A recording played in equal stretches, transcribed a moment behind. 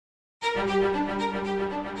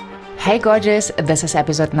Hey gorgeous, this is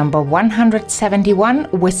episode number 171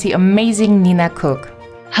 with the amazing Nina Cook.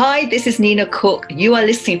 Hi, this is Nina Cook. You are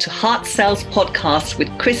listening to Heart Sells Podcast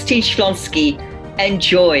with Christine Schlonski.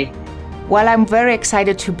 Enjoy. Well, I'm very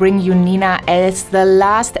excited to bring you Nina as the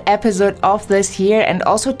last episode of this year and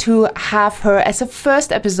also to have her as a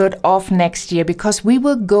first episode of next year because we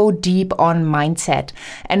will go deep on mindset.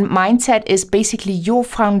 And mindset is basically your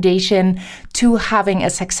foundation to having a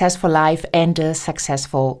successful life and a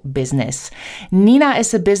successful business. Nina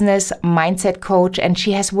is a business mindset coach and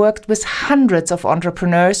she has worked with hundreds of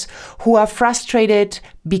entrepreneurs who are frustrated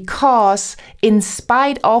because in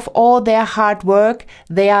spite of all their hard work,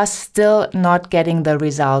 they are still not getting the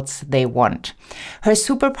results they want. Her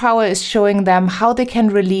superpower is showing them how they can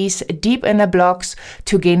release deep inner blocks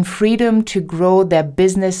to gain freedom to grow their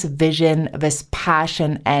business vision with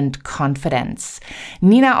passion and confidence.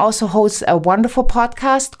 Nina also hosts a wonderful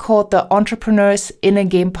podcast called the Entrepreneur's Inner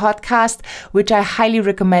Game Podcast, which I highly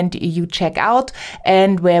recommend you check out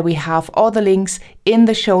and where we have all the links in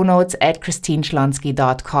the show notes at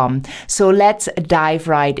christineschlonski.com. So let's dive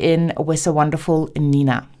right in with the wonderful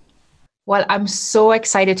Nina. Well, I'm so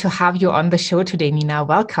excited to have you on the show today, Nina.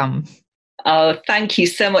 Welcome. Oh, thank you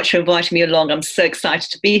so much for inviting me along. I'm so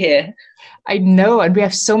excited to be here. I know, and we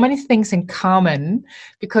have so many things in common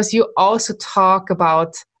because you also talk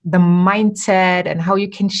about the mindset and how you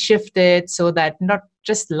can shift it so that not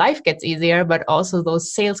just life gets easier, but also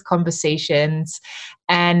those sales conversations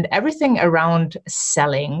and everything around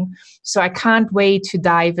selling. So I can't wait to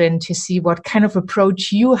dive in to see what kind of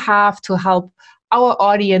approach you have to help our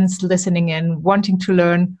audience listening in, wanting to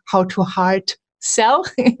learn how to hard sell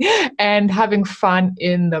and having fun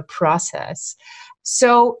in the process.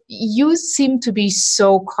 So you seem to be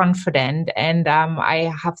so confident, and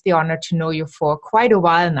I have the honor to know you for quite a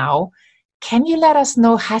while now. Can you let us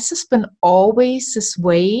know, has this been always this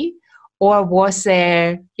way, or was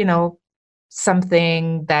there,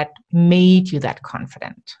 something that made you that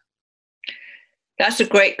confident? That's a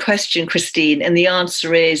great question, Christine. And the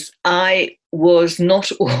answer is, I was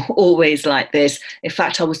not always like this. In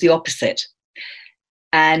fact, I was the opposite.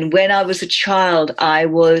 And when I was a child, I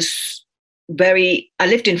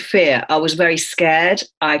lived in fear. I was very scared.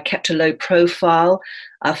 I kept a low profile.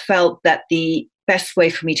 I felt that the best way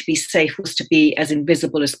for me to be safe was to be as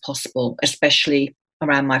invisible as possible, especially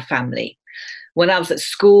around my family. When I was at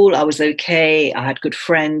school, I was okay. I had good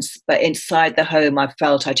friends, but inside the home, I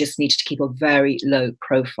felt I just needed to keep a very low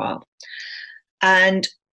profile. And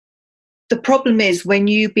the problem is when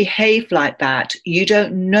you behave like that, you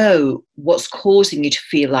don't know what's causing you to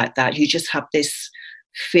feel like that. You just have this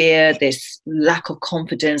fear, this lack of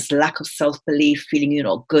confidence, lack of self-belief, feeling you're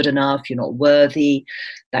not good enough, you're not worthy,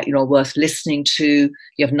 that you're not worth listening to,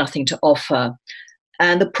 you have nothing to offer.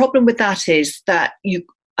 And the problem with that is that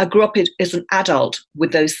I grew up as an adult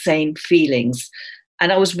with those same feelings.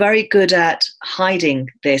 And I was very good at hiding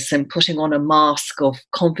this and putting on a mask of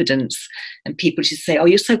confidence. And people just say, oh,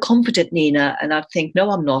 you're so confident, Nina. And I'd think, no,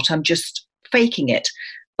 I'm not. I'm just faking it.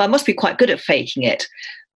 But I must be quite good at faking it.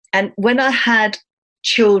 And when I had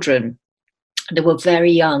children, they were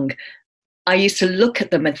very young, I used to look at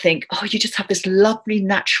them and think, oh, you just have this lovely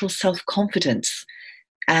natural self-confidence.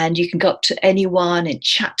 And you can go up to anyone and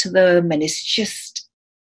chat to them. And it's just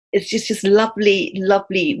this lovely,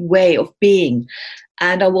 lovely way of being.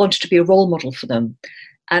 And I wanted to be a role model for them.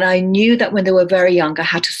 And I knew that when they were very young, I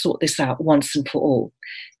had to sort this out once and for all.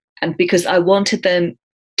 And because I wanted them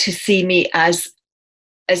to see me as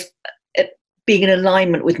being in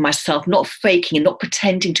alignment with myself, not faking and not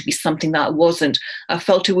pretending to be something that I wasn't. I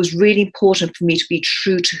felt it was really important for me to be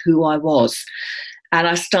true to who I was. And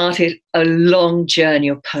I started a long journey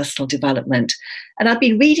of personal development. And I've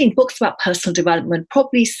been reading books about personal development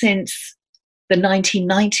probably since the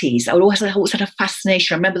 1990s. I always had a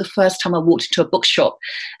fascination. I remember the first time I walked into a bookshop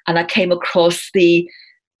and I came across the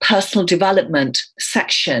personal development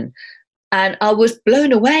section. And I was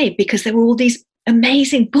blown away because there were all these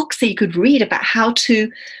amazing books that you could read about how to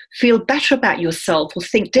feel better about yourself or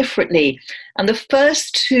think differently. And the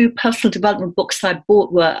first two personal development books I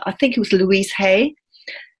bought were, I think it was Louise Hay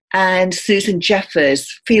and Susan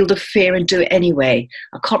Jeffers, Field of Fear and Do It Anyway.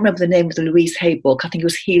 I can't remember the name of the Louise Hay book. I think it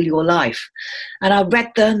was Heal Your Life. And I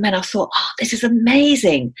read them and I thought, oh, this is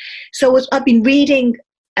amazing. So I've been reading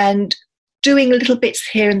and doing little bits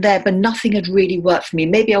here and there, but nothing had really worked for me.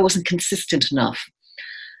 Maybe I wasn't consistent enough.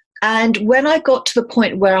 And when I got to the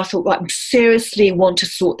point where I thought, right, I seriously want to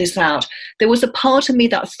sort this out, there was a part of me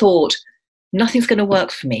that thought, nothing's going to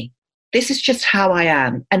work for me. This is just how I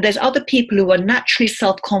am. And there's other people who are naturally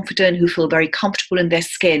self-confident, who feel very comfortable in their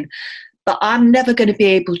skin. but I'm never going to be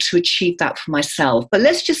able to achieve that for myself. But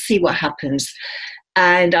let's just see what happens.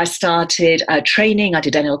 And I started training. I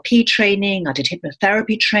did NLP training. I did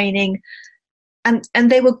hypnotherapy training. And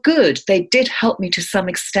they were good. They did help me to some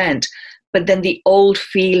extent. But then the old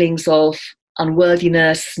feelings of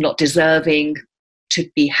unworthiness, not deserving to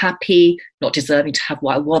be happy, not deserving to have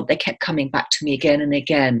what I want, they kept coming back to me again and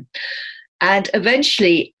again. And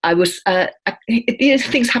eventually I was,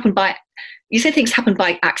 things happen by, you say things happen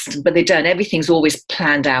by accident, but they don't. Everything's always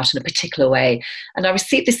planned out in a particular way. And I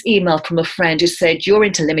received this email from a friend who said, you're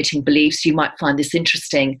into limiting beliefs, you might find this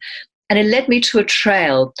interesting. And it led me to a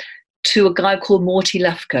trail to a guy called Morty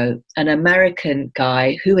Lefko, an American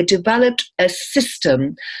guy who had developed a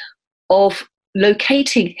system of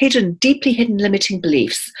locating deeply hidden limiting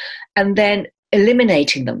beliefs and then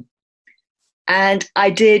eliminating them. And I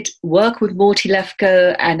did work with Morty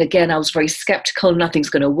Lefko, and again, I was very skeptical, nothing's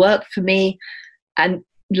going to work for me. And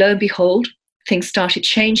lo and behold, things started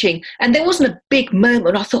changing. And there wasn't a big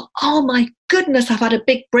moment. I thought, oh my goodness, I've had a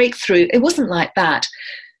big breakthrough. It wasn't like that.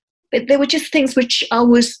 There were just things which I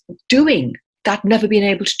was doing that I'd never been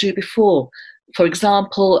able to do before. For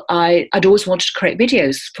example, I'd always wanted to create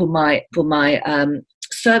videos for my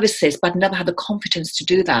services, but I'd never had the confidence to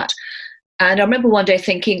do that. And I remember one day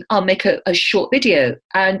thinking, I'll make a short video,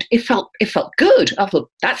 and it felt good. I thought,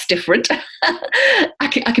 that's different. I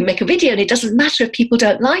can make a video, and it doesn't matter if people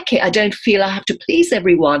don't like it. I don't feel I have to please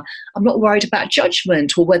everyone. I'm not worried about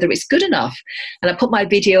judgment or whether it's good enough. And I put my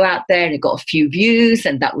video out there, and it got a few views,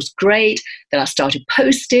 and that was great. Then I started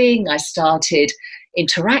posting. I started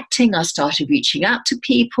interacting. I started reaching out to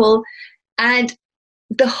people, and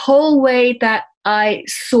the whole way that I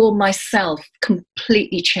saw myself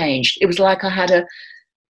completely changed. It was like I had a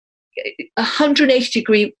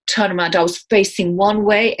 180-degree turnaround. I was facing one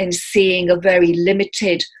way and seeing a very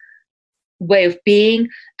limited way of being,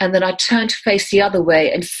 and then I turned to face the other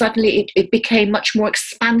way, and suddenly it became much more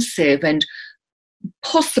expansive and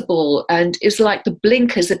possible, and it was like the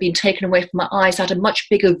blinkers had been taken away from my eyes. I had a much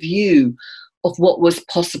bigger view of what was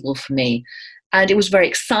possible for me, and it was very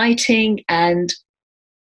exciting. And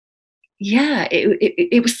yeah,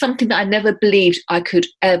 it was something that I never believed I could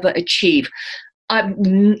ever achieve.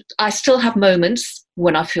 I still have moments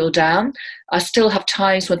when I feel down. I still have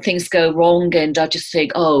times when things go wrong and I just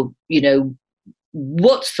think, oh,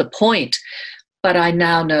 what's the point? But I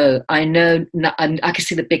now know, I can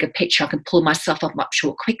see the bigger picture. I can pull myself up much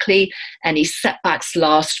more quickly. Any setbacks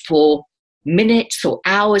last for minutes or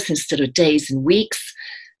hours instead of days and weeks.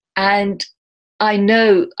 And I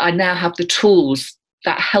know I now have the tools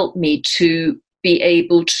that helped me to be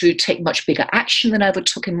able to take much bigger action than I ever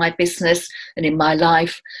took in my business and in my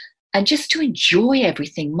life, and just to enjoy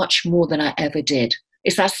everything much more than I ever did.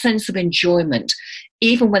 It's that sense of enjoyment,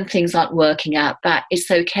 even when things aren't working out, that it's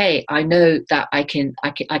okay. I know that I can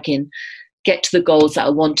get to the goals that I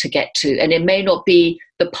want to get to, and it may not be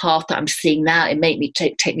the path that I'm seeing now. It may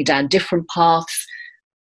take me down different paths,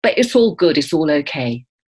 but it's all good. It's all okay.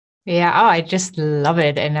 Yeah, I just love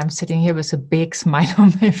it. And I'm sitting here with a big smile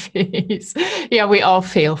on my face. Yeah, we all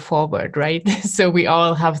fail forward, right? So we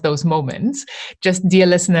all have those moments. Just, dear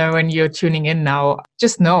listener, when you're tuning in now,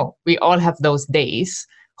 just know we all have those days.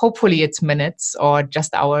 Hopefully it's minutes or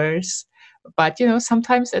just hours. But,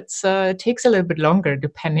 sometimes it takes a little bit longer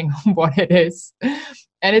depending on what it is.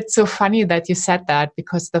 And it's so funny that you said that,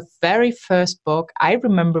 because the very first book I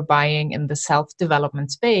remember buying in the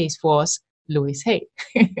self-development space was Louise Hay.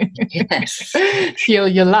 Yes. Heal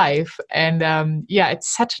Your Life. And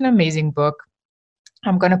it's such an amazing book.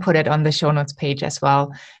 I'm going to put it on the show notes page as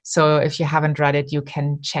well. So if you haven't read it, you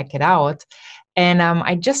can check it out. And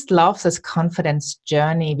I just love this confidence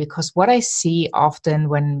journey, because what I see often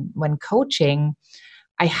when coaching,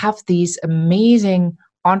 I have these amazing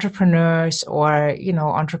entrepreneurs or,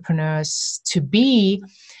 entrepreneurs to be,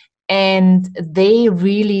 and they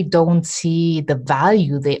really don't see the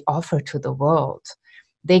value they offer to the world.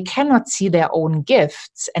 They cannot see their own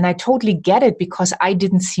gifts. And I totally get it, because I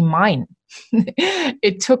didn't see mine.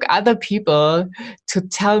 It took other people to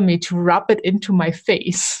tell me, to rub it into my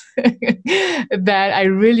face, that I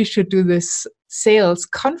really should do this sales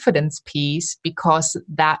confidence piece, because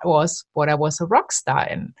that was what I was a rock star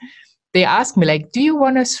in. They asked me, like, do you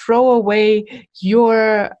want to throw away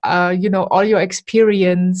your, all your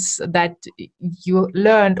experience that you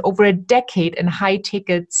learned over a decade in high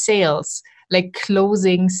ticket sales, like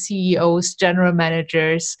closing CEOs, general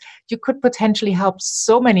managers? You could potentially help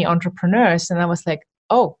so many entrepreneurs. And I was like,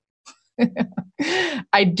 oh,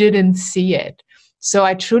 I didn't see it. So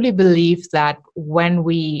I truly believe that when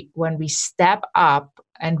we step up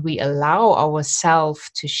and we allow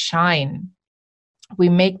ourselves to shine, we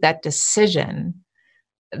make that decision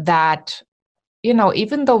that,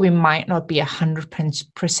 even though we might not be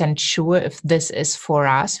 100% sure if this is for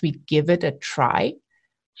us, we give it a try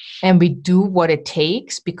and we do what it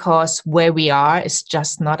takes, because where we are is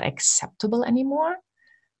just not acceptable anymore.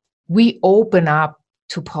 We open up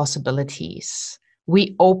to possibilities.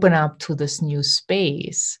 We open up to this new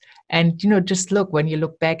space. And, just look, when you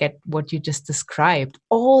look back at what you just described,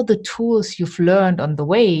 all the tools you've learned on the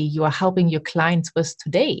way you are helping your clients with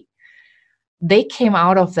today, they came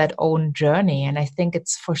out of that own journey. And I think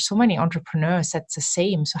it's for so many entrepreneurs, that's the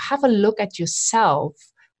same. So have a look at yourself.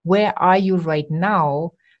 Where are you right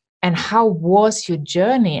now? And how was your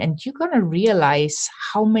journey? And you're going to realize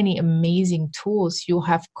how many amazing tools you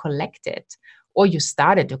have collected, or you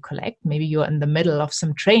started to collect. Maybe you're in the middle of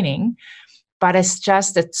some training, but it's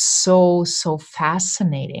so, so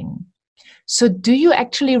fascinating. So do you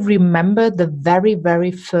actually remember the very,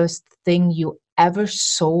 very first thing you ever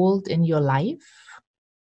sold in your life?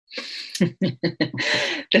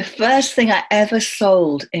 The first thing I ever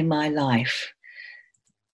sold in my life.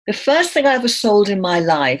 The first thing I ever sold in my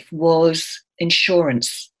life was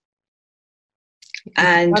insurance.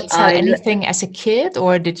 And did you sell anything as a kid,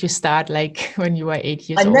 or did you start like when you were 8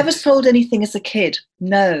 years old? I never sold anything as a kid.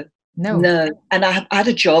 No. And I had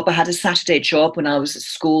a job. I had a Saturday job when I was at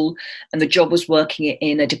school, and the job was working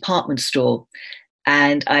in a department store.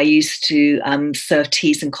 And I used to serve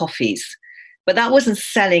teas and coffees. But that wasn't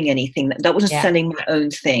selling anything. That wasn't selling my own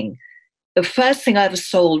thing. The first thing I ever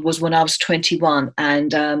sold was when I was 21,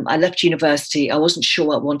 and I left university. I wasn't sure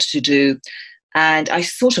what I wanted to do. And I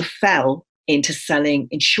sort of fell into selling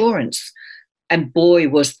insurance. And boy,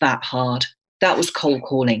 was that hard. That was cold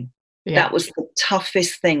calling. Yeah. That was the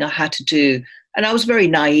toughest thing I had to do. And I was very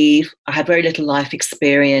naive. I had very little life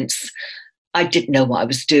experience. I didn't know what I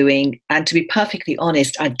was doing. And to be perfectly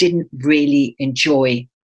honest, I didn't really enjoy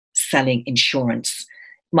selling insurance.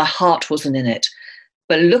 My heart wasn't in it.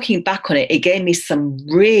 But looking back on it, it gave me some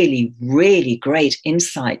really, really great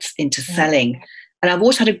insights into selling. And I've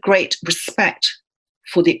always had a great respect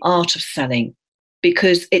for the art of selling,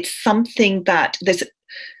 because it's something that there's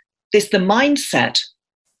the mindset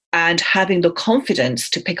and having the confidence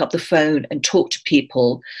to pick up the phone and talk to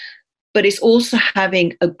people, but it's also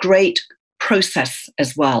having a great process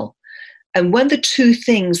as well. And when the two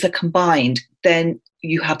things are combined, then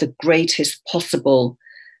you have the greatest possible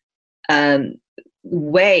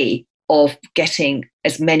way of getting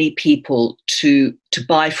as many people to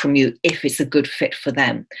buy from you if it's a good fit for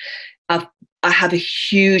them. I have a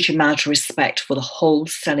huge amount of respect for the whole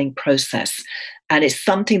selling process, and it's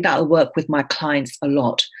something that I work with my clients a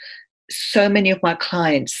lot. So many of my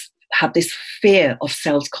clients have this fear of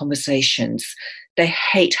sales conversations. They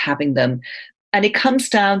hate having them. And it comes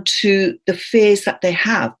down to the fears that they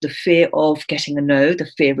have. The fear of getting a no,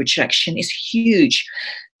 the fear of rejection is huge.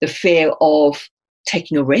 The fear of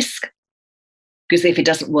taking a risk, because if it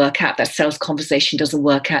doesn't work out, that sales conversation doesn't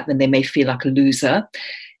work out, then they may feel like a loser.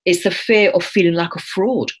 It's the fear of feeling like a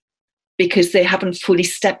fraud, because they haven't fully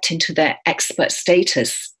stepped into their expert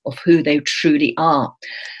status of who they truly are.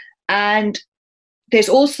 And there's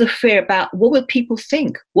also the fear about, what will people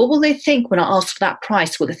think? What will they think when I ask for that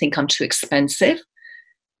price? Will they think I'm too expensive?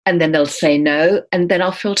 And then they'll say no, and then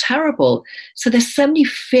I'll feel terrible. So there's so many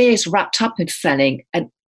fears wrapped up in selling. And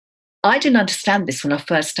I didn't understand this when I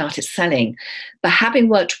first started selling. But having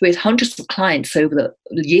worked with hundreds of clients over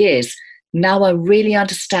the years, now I really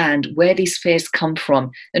understand where these fears come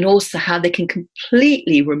from, and also how they can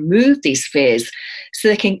completely remove these fears, so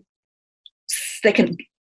they can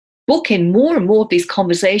book in more and more of these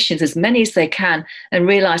conversations, as many as they can, and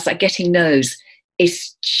realize that getting no's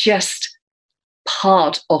is just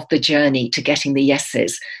part of the journey to getting the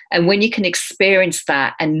yeses. And when you can experience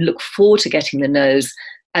that and look forward to getting the no's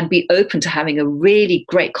and be open to having a really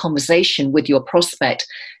great conversation with your prospect,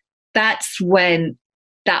 that's when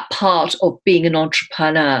that part of being an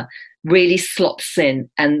entrepreneur really slots in,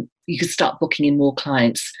 and you can start booking in more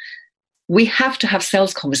clients. We have to have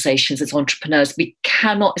sales conversations as entrepreneurs. We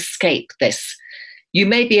cannot escape this. You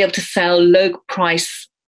may be able to sell low price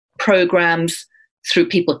programs through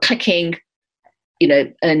people clicking,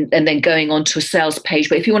 and then going onto a sales page.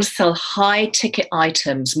 But if you want to sell high ticket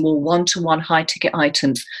items, more one-to-one high ticket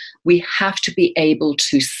items, we have to be able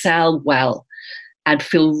to sell well and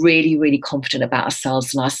feel really, really confident about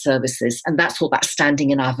ourselves and our services. And that's all about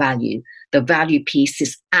standing in our value. The value piece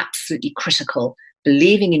is absolutely critical.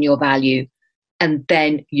 Believing in your value, and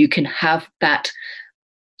then you can have that,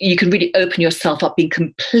 you can really open yourself up in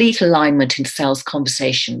complete alignment in sales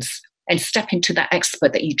conversations and step into that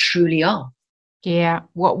expert that you truly are. Yeah,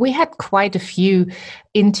 well, we had quite a few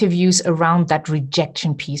interviews around that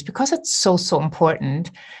rejection piece because it's so important.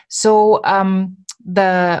 So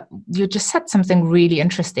the you just said something really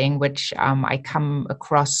interesting, which I come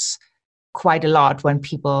across quite a lot when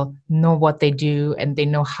people know what they do and they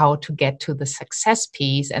know how to get to the success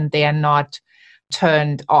piece and they are not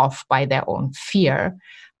turned off by their own fear.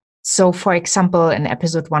 So, for example, in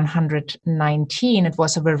episode 119, it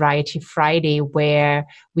was a Variety Friday where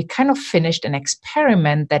we kind of finished an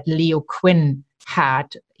experiment that Leo Quinn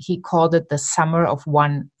had. He called it the Summer of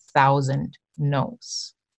 1,000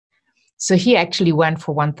 No's. So he actually went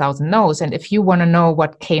for 1,000 no's. And if you want to know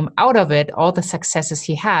what came out of it, all the successes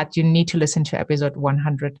he had, you need to listen to episode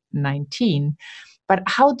 119. But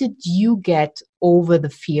how did you get over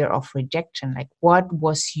the fear of rejection? Like, what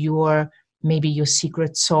was maybe your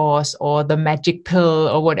secret sauce or the magic pill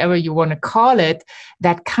or whatever you want to call it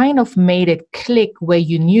that kind of made it click where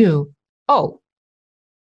you knew, oh,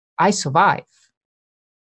 I survive.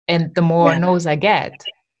 And the more no's I get,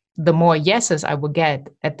 the more yeses I will get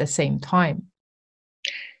at the same time.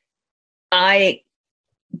 I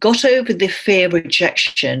got over the fear of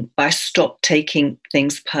rejection by stop taking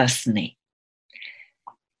things personally.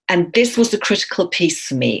 And this was the critical piece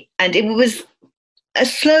for me. And it was a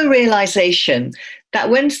slow realization that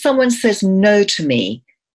when someone says no to me,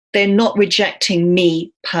 they're not rejecting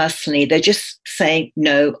me personally. They're just saying,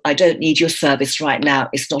 no, I don't need your service right now.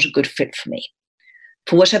 It's not a good fit for me,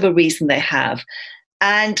 for whatever reason they have.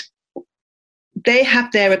 And they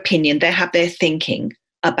have their opinion, they have their thinking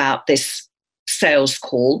about this sales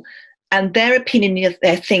call, and their opinion,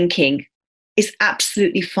 their thinking is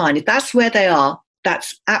absolutely fine. If that's where they are,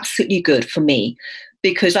 that's absolutely good for me,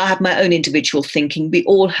 because I have my own individual thinking. We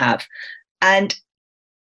all have. And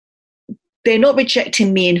they're not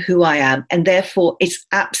rejecting me and who I am, and therefore it's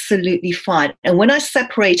absolutely fine. And when I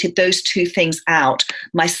separated those two things out,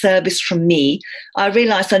 my service from me, I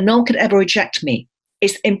realized that no one could ever reject me.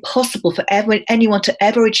 It's impossible for anyone to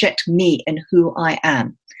ever reject me and who I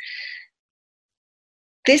am.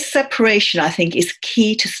 This separation, I think, is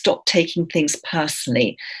key to stop taking things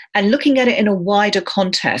personally and looking at it in a wider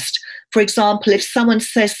context. For example, if someone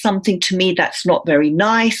says something to me that's not very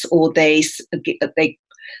nice, or they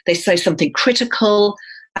say something critical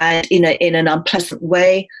and in an unpleasant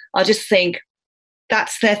way, I just think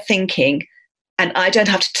that's their thinking, and I don't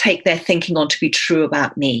have to take their thinking on to be true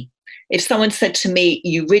about me. If someone said to me,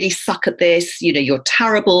 you really suck at this, you're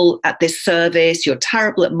terrible at this service, you're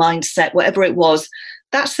terrible at mindset, whatever it was,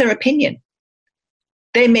 that's their opinion.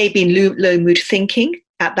 They may be in low mood thinking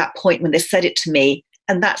at that point when they said it to me,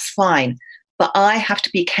 and that's fine. But I have to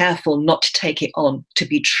be careful not to take it on to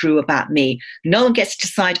be true about me. No one gets to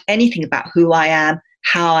decide anything about who I am,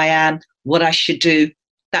 how I am, what I should do.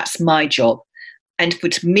 That's my job. And for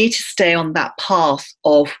me to stay on that path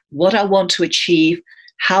of what I want to achieve,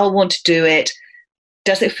 how I want to do it,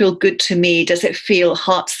 does it feel good to me? Does it feel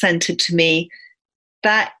heart-centered to me?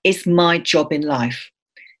 That is my job in life.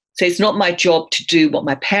 So it's not my job to do what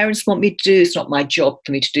my parents want me to do. It's not my job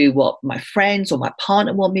for me to do what my friends or my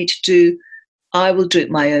partner want me to do. I will do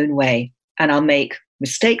it my own way, and I'll make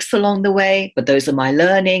mistakes along the way, but those are my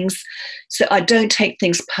learnings. So I don't take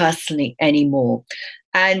things personally anymore.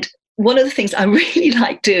 And one of the things I really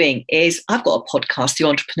like doing is I've got a podcast, the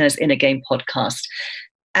Entrepreneur's Inner Game podcast.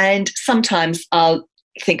 And sometimes I'll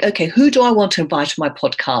think, okay, who do I want to invite to my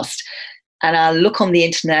podcast? And I'll look on the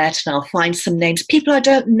internet and I'll find some names, people I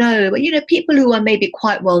don't know, but people who are maybe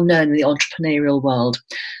quite well known in the entrepreneurial world.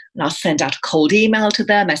 And I'll send out a cold email to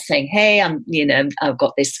them. I'm saying, hey, I've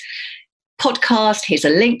got this podcast. Here's a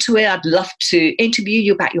link to it. I'd love to interview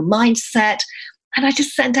you about your mindset. And I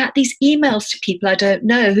just send out these emails to people I don't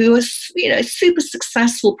know who are, super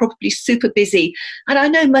successful, probably super busy. And I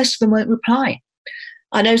know most of them won't reply.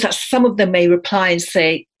 I know that some of them may reply and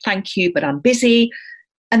say, thank you, but I'm busy.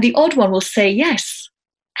 And the odd one will say yes.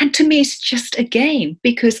 And to me, it's just a game,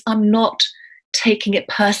 because I'm not taking it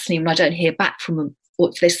personally when I don't hear back from them, or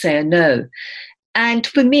if they say a no. And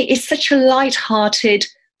for me, it's such a light-hearted,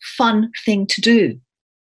 fun thing to do.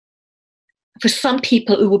 For some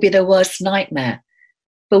people, it will be their worst nightmare.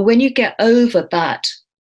 But when you get over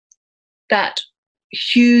that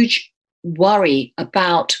huge worry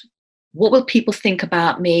about what will people think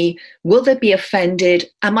about me, will they be offended,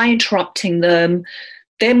 am I interrupting them,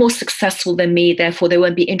 they're more successful than me, therefore they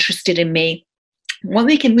won't be interested in me. When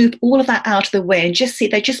we can move all of that out of the way and just see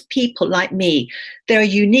they're just people like me, they're a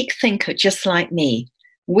unique thinker just like me.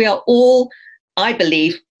 We are all, I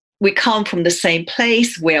believe, we come from the same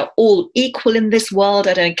place. We are all equal in this world.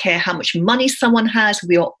 I don't care how much money someone has.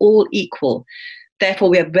 We are all equal. Therefore,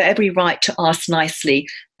 we have every right to ask nicely.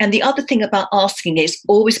 And the other thing about asking is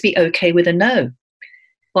always be okay with a no.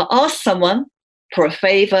 Well, ask someone for a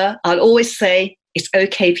favor. I'll always say, it's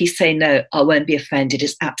okay if you say no. I won't be offended.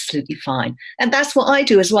 It's absolutely fine. And that's what I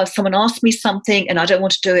do as well. If someone asks me something and I don't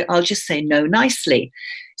want to do it, I'll just say no nicely.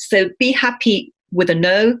 So be happy with a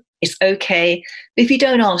no. It's okay. If you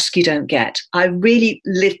don't ask, you don't get. I really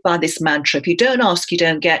live by this mantra. If you don't ask, you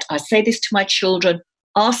don't get. I say this to my children,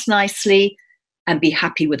 ask nicely and be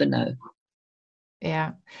happy with a no.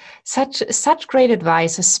 Yeah, such great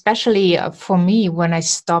advice, especially for me when I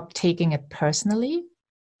stopped taking it personally.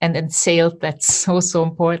 And in sales, that's so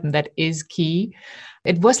important. That is key.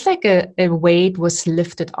 It was like a weight was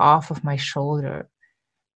lifted off of my shoulder.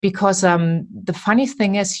 Because the funny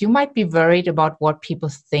thing is, you might be worried about what people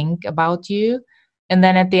think about you. And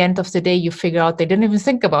then at the end of the day, you figure out they didn't even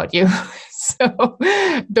think about you. So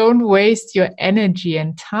don't waste your energy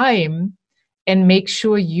and time, and make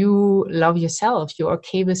sure you love yourself, you're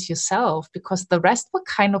okay with yourself, because the rest will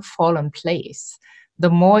kind of fall in place.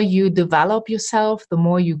 The more you develop yourself, the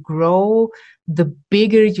more you grow, the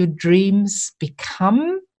bigger your dreams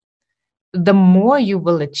become, the more you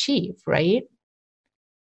will achieve, right?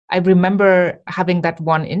 I remember having that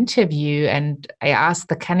one interview and I asked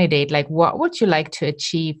the candidate, like, what would you like to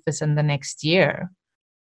achieve within the next year?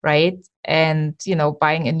 Right. And,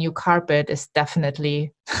 buying a new carpet is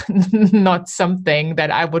definitely not something that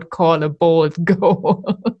I would call a bold goal.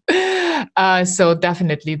 So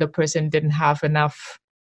definitely the person didn't have enough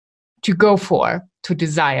to go for, to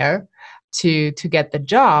desire, to get the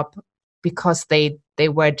job, because they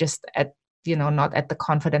were just at, not at the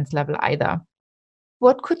confidence level either.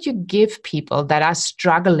 What could you give people that are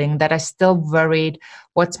struggling, that are still worried?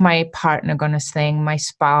 What's my partner going to think? My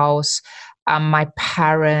spouse, my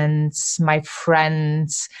parents, my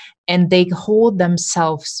friends, and they hold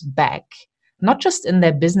themselves back, not just in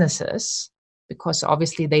their businesses, because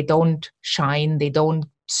obviously they don't shine, they don't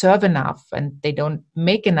serve enough, and they don't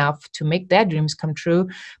make enough to make their dreams come true,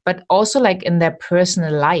 but also like in their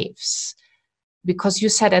personal lives. Because you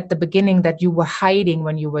said at the beginning that you were hiding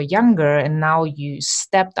when you were younger and now you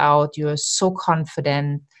stepped out, you're so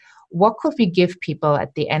confident. What could we give people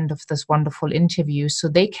at the end of this wonderful interview so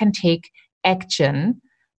they can take action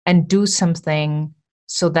and do something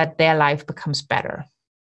so that their life becomes better?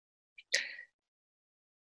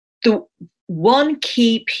 The one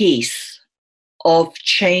key piece of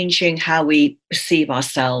changing how we perceive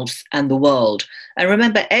ourselves and the world, and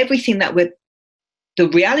remember, everything that the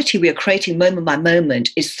reality we are creating moment by moment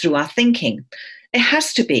is through our thinking. It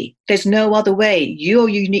has to be. There's no other way. You're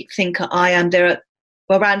a unique thinker. I am. There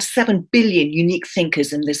are around 7 billion unique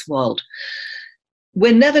thinkers in this world.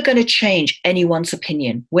 We're never going to change anyone's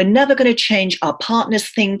opinion. We're never going to change our partner's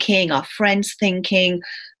thinking, our friends' thinking,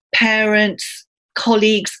 parents,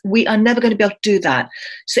 colleagues. We are never going to be able to do that.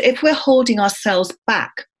 So if we're holding ourselves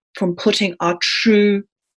back from putting our true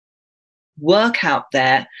work out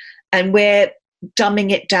there, and we're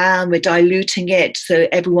dumbing it down, we're diluting it so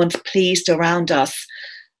everyone's pleased around us,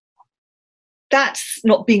 that's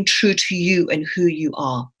not being true to you and who you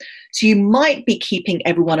are. So you might be keeping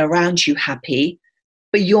everyone around you happy,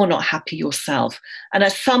 but you're not happy yourself. And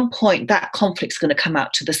at some point, that conflict's going to come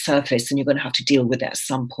out to the surface and you're going to have to deal with it at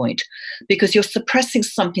some point, because you're suppressing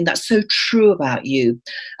something that's so true about you.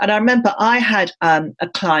 And I remember I had a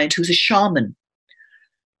client who was a shaman.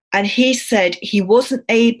 And he said he wasn't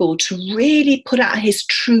able to really put out his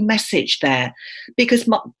true message there, because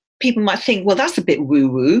people might think, well, that's a bit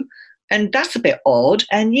woo-woo and that's a bit odd.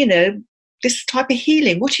 And, this type of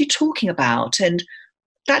healing, what are you talking about? And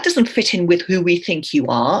that doesn't fit in with who we think you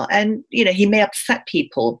are. And, he may upset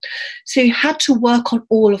people. So he had to work on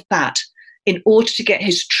all of that in order to get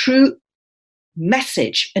his true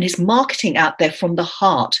message and his marketing out there from the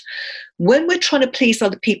heart. When we're trying to please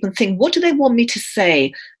other people and think, what do they want me to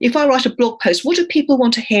say? If I write a blog post, what do people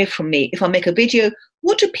want to hear from me? If I make a video,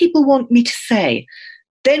 what do people want me to say?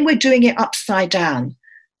 Then we're doing it upside down.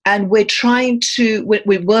 And we're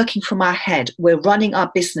working from our head. We're running our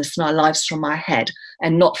business and our lives from our head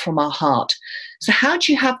and not from our heart. So how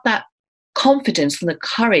do you have that confidence and the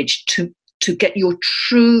courage to get your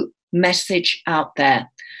true message out there?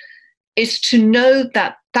 Is to know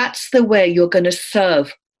that that's the way you're going to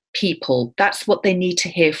serve people. That's what they need to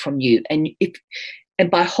hear from you.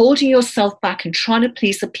 And by holding yourself back and trying to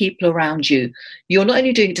please the people around you, you're not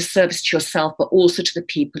only doing a disservice to yourself, but also to the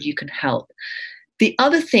people you can help. The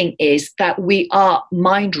other thing is that we are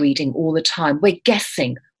mind reading all the time. We're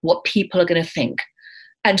guessing what people are going to think.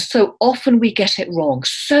 And so often we get it wrong.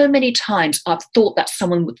 So many times I've thought that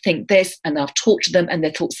someone would think this, and I've talked to them and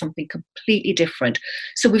they thought something completely different.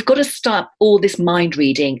 So we've got to stop all this mind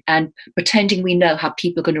reading and pretending we know how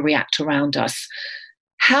people are going to react around us.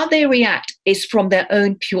 How they react is from their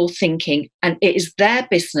own pure thinking, and it is their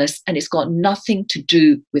business, and it's got nothing to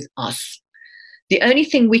do with us. The only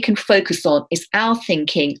thing we can focus on is our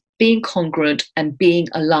thinking, being congruent and being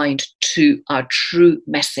aligned to our true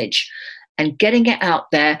message and getting it out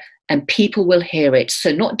there, and people will hear it.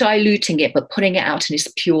 So not diluting it, but putting it out in its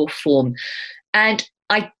pure form. And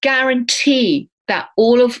I guarantee that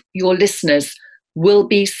all of your listeners will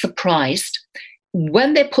be surprised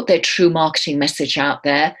when they put their true marketing message out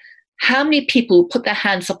there, how many people put their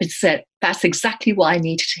hands up and said, that's exactly what I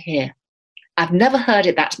needed to hear. I've never heard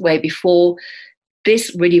it that way before.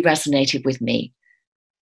 This really resonated with me.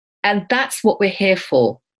 And that's what we're here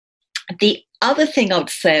for. The other thing I would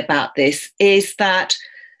say about this is that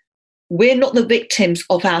we're not the victims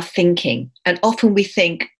of our thinking. And often we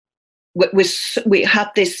think, we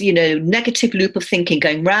have this, negative loop of thinking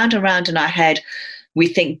going round and round in our head. We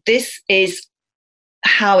think this is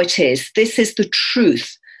how it is. This is the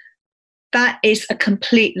truth. That is a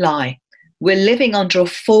complete lie. We're living under a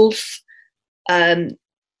false,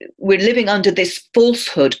 we're living under this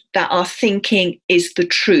falsehood that our thinking is the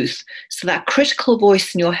truth. So that critical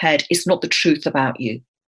voice in your head is not the truth about you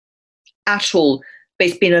at all. But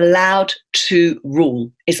it's been allowed to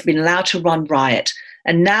rule. It's been allowed to run riot.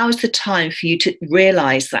 And now is the time for you to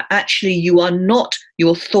realize that actually you are not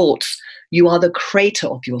your thoughts. You are the creator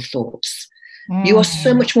of your thoughts. You are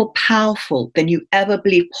so much more powerful than you ever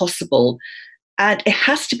believed possible. And it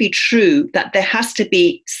has to be true that there has to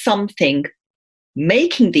be something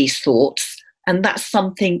making these thoughts, and that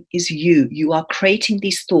something is you. You are creating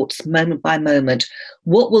these thoughts moment by moment.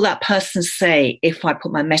 What will that person say if I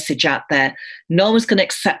put my message out there? No one's going to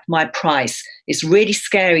accept my price. It's really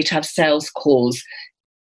scary to have sales calls.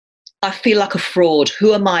 I feel like a fraud.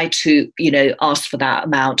 Who am I to, ask for that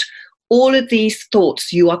amount? All of these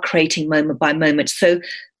thoughts you are creating moment by moment. So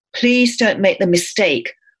please don't make the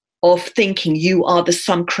mistake of thinking you are the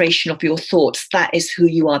sum creation of your thoughts. That is who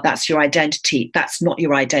you are. That's your identity. That's not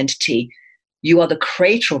your identity. You are the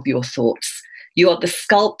creator of your thoughts. You are the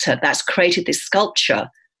sculptor that's created this sculpture,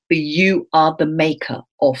 but you are the maker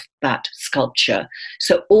of that sculpture.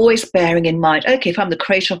 So always bearing in mind, okay, if I'm the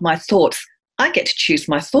creator of my thoughts, I get to choose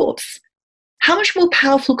my thoughts. How much more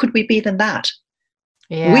powerful could we be than that?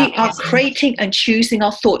 Yeah, we are creating and choosing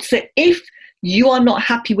our thoughts. So if you are not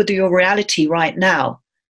happy with your reality right now,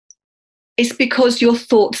 it's because your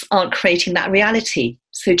thoughts aren't creating that reality.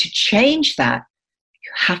 So to change that,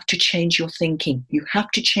 you have to change your thinking. You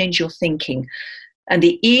have to change your thinking. And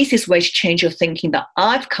the easiest way to change your thinking that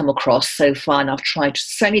I've come across so far, and I've tried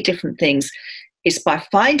so many different things, is by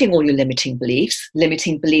finding all your limiting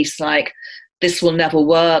beliefs like, this will never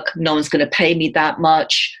work, no one's going to pay me that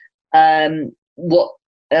much,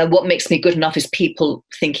 what makes me good enough is people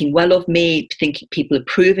thinking well of me, thinking people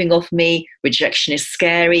approving of me, rejection is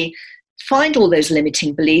scary. Find all those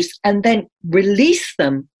limiting beliefs and then release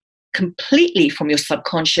them completely from your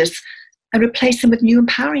subconscious and replace them with new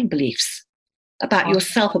empowering beliefs about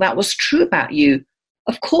yourself, about what's true about you.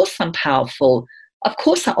 Of course I'm powerful. Of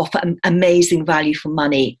course I offer amazing value for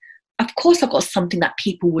money. Of course I've got something that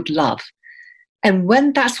people would love. And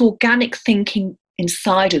when that's organic thinking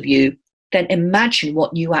inside of you, then imagine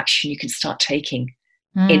what new action you can start taking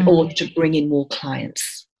in order to bring in more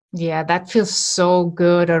clients. Yeah, that feels so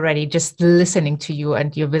good already, just listening to you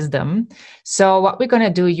and your wisdom. So what we're going to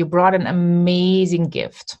do, you brought an amazing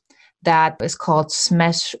gift that is called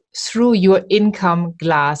Smash Through Your Income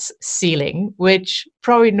Glass Ceiling, which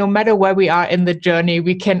probably no matter where we are in the journey,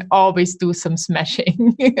 we can always do some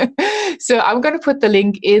smashing. So I'm going to put the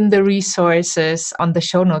link in the resources on the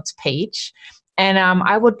show notes page. And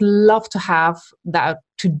I would love to have that,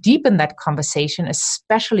 to deepen that conversation,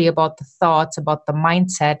 especially about the thoughts, about the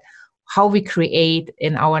mindset, how we create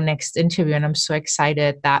in our next interview. And I'm so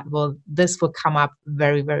excited that this will come up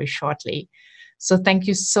very, very shortly. So thank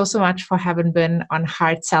you so much for having been on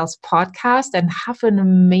Heart Sells podcast, and have an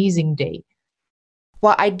amazing day.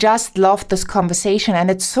 Well, I just love this conversation, and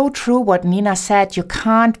it's so true what Nina said. You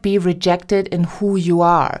can't be rejected in who you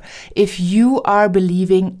are. If you are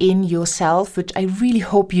believing in yourself, which I really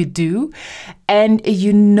hope you do, And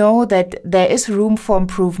you know that there is room for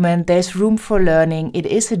improvement, there's room for learning. It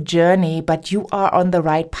is a journey, but you are on the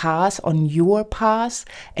right path, on your path,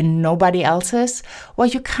 and nobody else's. Well,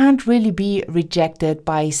 you can't really be rejected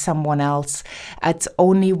by someone else. It's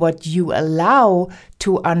only what you allow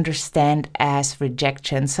to understand as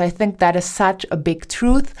rejection. So I think that is such a big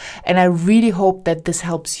truth, and I really hope that this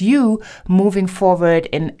helps you moving forward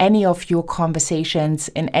in any of your conversations,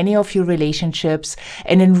 in any of your relationships,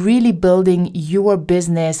 and in really building your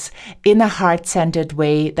business in a heart-centered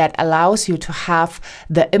way that allows you to have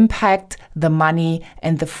the impact, the money,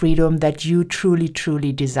 and the freedom that you truly,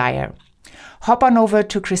 truly desire. Hop on over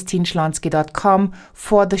to christineschlonski.com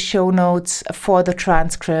for the show notes, for the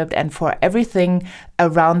transcript, and for everything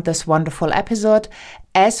around this wonderful episode,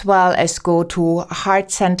 as well as go to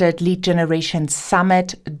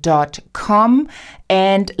heart-centeredleadgenerationsummit.com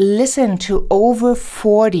and listen to over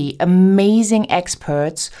 40 amazing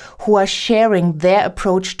experts who are sharing their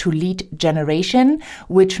approach to lead generation,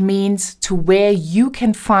 which means to where you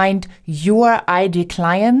can find your ideal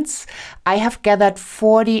clients. I have gathered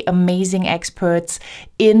 40 amazing experts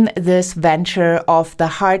in this venture of the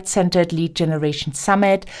Heart-Centered Lead Generation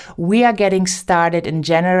Summit. We are getting started in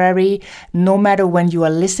January. No matter when you are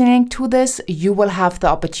listening to this, you will have the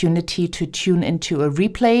opportunity to tune into a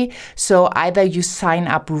replay. So either you sign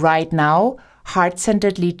up right now,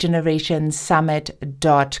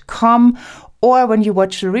 heart-centeredleadgenerationsummit.com, or when you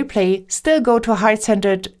watch the replay, still go to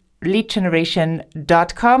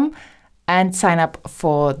heart-centeredleadgeneration.com and sign up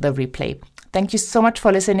for the replay. Thank you so much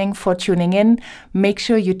for listening, for tuning in. Make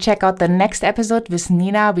sure you check out the next episode with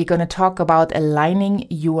Nina. We're going to talk about aligning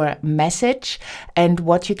your message and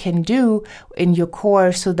what you can do in your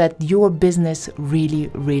core so that your business really,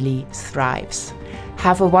 really thrives.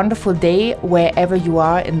 Have a wonderful day wherever you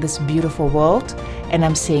are in this beautiful world. And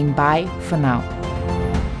I'm saying bye for now.